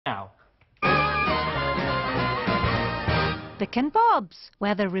Now. Vic and Bob's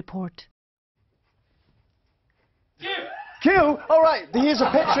weather report. Q? All right, here's a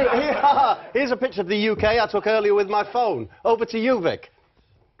picture. Here's a picture of the UK I took earlier with my phone. Over to you, Vic.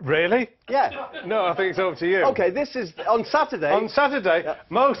 Really? Yeah. No, I think it's over to you. OK, this is on Saturday. On Saturday,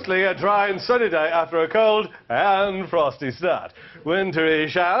 mostly a dry and sunny day after a cold and frosty start. Wintry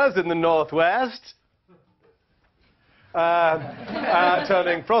showers in the northwest,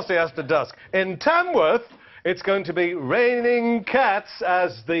 turning frosty after dusk. In Tamworth, it's going to be raining cats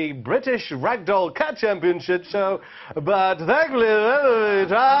as the British Ragdoll Cat Championship show, but thankfully it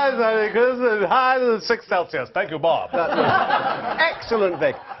dries because it's higher than 6 Celsius. Thank you, Bob. Excellent,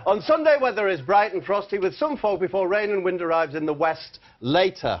 Vic. On Sunday, weather is bright and frosty with some fog before rain and wind arrives in the west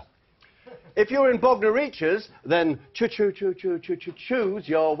later. If you're in Bognor Reaches, then choose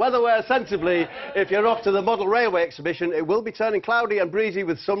your weatherwear sensibly. If you're off to the Model Railway exhibition, it will be turning cloudy and breezy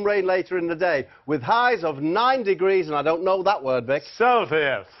with some rain later in the day, with highs of 9 degrees, and I don't know that word, Vic.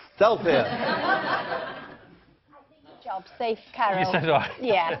 Celsius. Celsius. Job safe, Carol. You said right.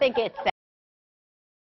 Yeah, I think it's safe.